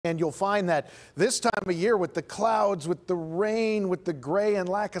And you'll find that this time of year with the clouds, with the rain, with the gray and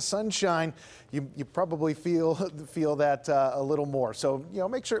lack of sunshine, you probably feel that a little more. So,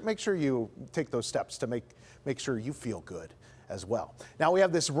 make sure you take those steps to make sure you feel good as well. Now we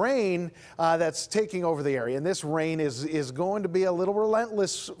have this rain that's taking over the area, and this rain is going to be a little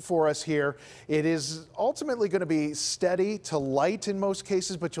relentless for us here. It is ultimately going to be steady to light in most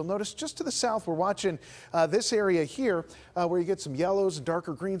cases, but you'll notice just to the south, we're watching this area here where you get some yellows and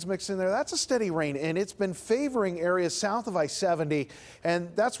darker greens mixed in there. That's a steady rain, and it's been favoring areas south of I-70, and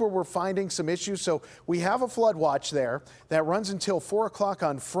that's where we're finding some issues. So we have a flood watch there that runs until 4 o'clock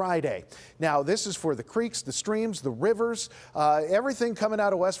on Friday. Now this is for the creeks, the streams, the rivers, everything coming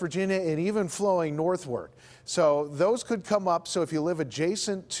out of West Virginia and even flowing northward. So those could come up. So if you live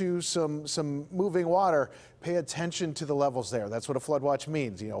adjacent to some moving water, pay attention to the levels there. That's what a flood watch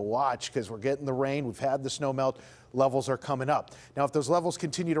means. Watch, because we're getting the rain. We've had the snow melt. Levels are coming up. Now, if those levels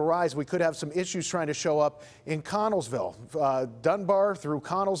continue to rise, we could have some issues trying to show up in Connellsville. Dunbar through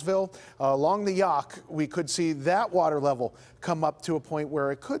Connellsville, along the Yacht, we could see that water level come up to a point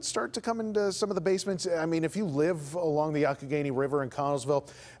where it could start to come into some of the basements. I mean, if you live along the Youghiogheny River in Connellsville,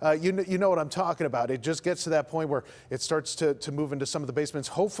 you know what I'm talking about. It just gets to that point where it starts to move into some of the basements.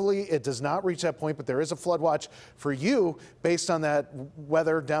 Hopefully, it does not reach that point, but there is a flood watch for you based on that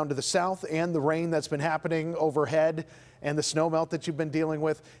weather down to the south and the rain that's been happening overhead and the snow melt that you've been dealing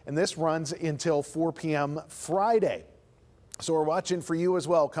with. And this runs until 4 p.m. Friday. So we're watching for you as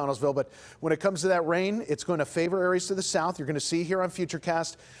well, Connellsville. But when it comes to that rain, it's going to favor areas to the south. You're going to see here on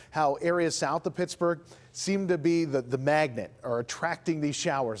Futurecast how areas south of Pittsburgh seem to be the magnet or attracting these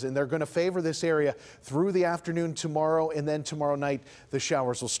showers. And they're going to favor this area through the afternoon tomorrow. And then tomorrow night, the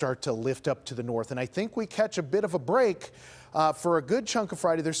showers will start to lift up to the north. And I think we catch a bit of a break for a good chunk of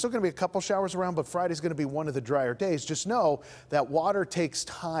Friday. There's still going to be a couple showers around, but Friday's going to be one of the drier days. Just know that water takes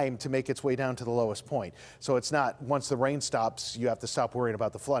time to make its way down to the lowest point. So it's not once the rain stops, you have to stop worrying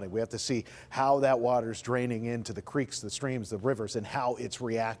about the flooding. We have to see how that water's draining into the creeks, the streams, the rivers, and how it's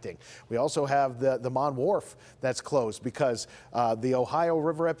reacting. We also have the Mon Wharf that's closed because the Ohio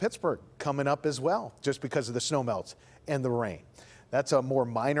River at Pittsburgh coming up as well, just because of the snow melts and the rain. That's a more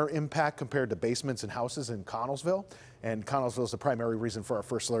minor impact compared to basements and houses in Connellsville. And Connellsville is the primary reason for our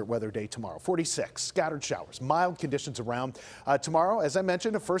first alert weather day tomorrow. 46 scattered showers, mild conditions around. Tomorrow, as I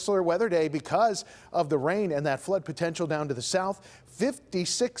mentioned, a first alert weather day because of the rain and that flood potential down to the south.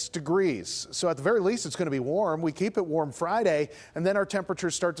 56 degrees. So at the very least, it's going to be warm. We keep it warm Friday, and then our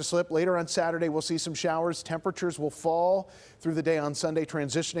temperatures start to slip. Later on Saturday, we'll see some showers. Temperatures will fall through the day on Sunday,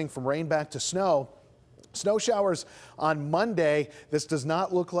 transitioning from rain back to snow. Snow showers on Monday. This does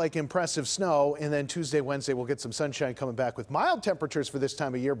not look like impressive snow. And then Tuesday, Wednesday, we'll get some sunshine coming back with mild temperatures for this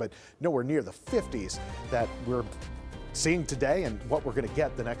time of year, but nowhere near the 50s that we're seeing today and what we're going to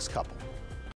get the next couple.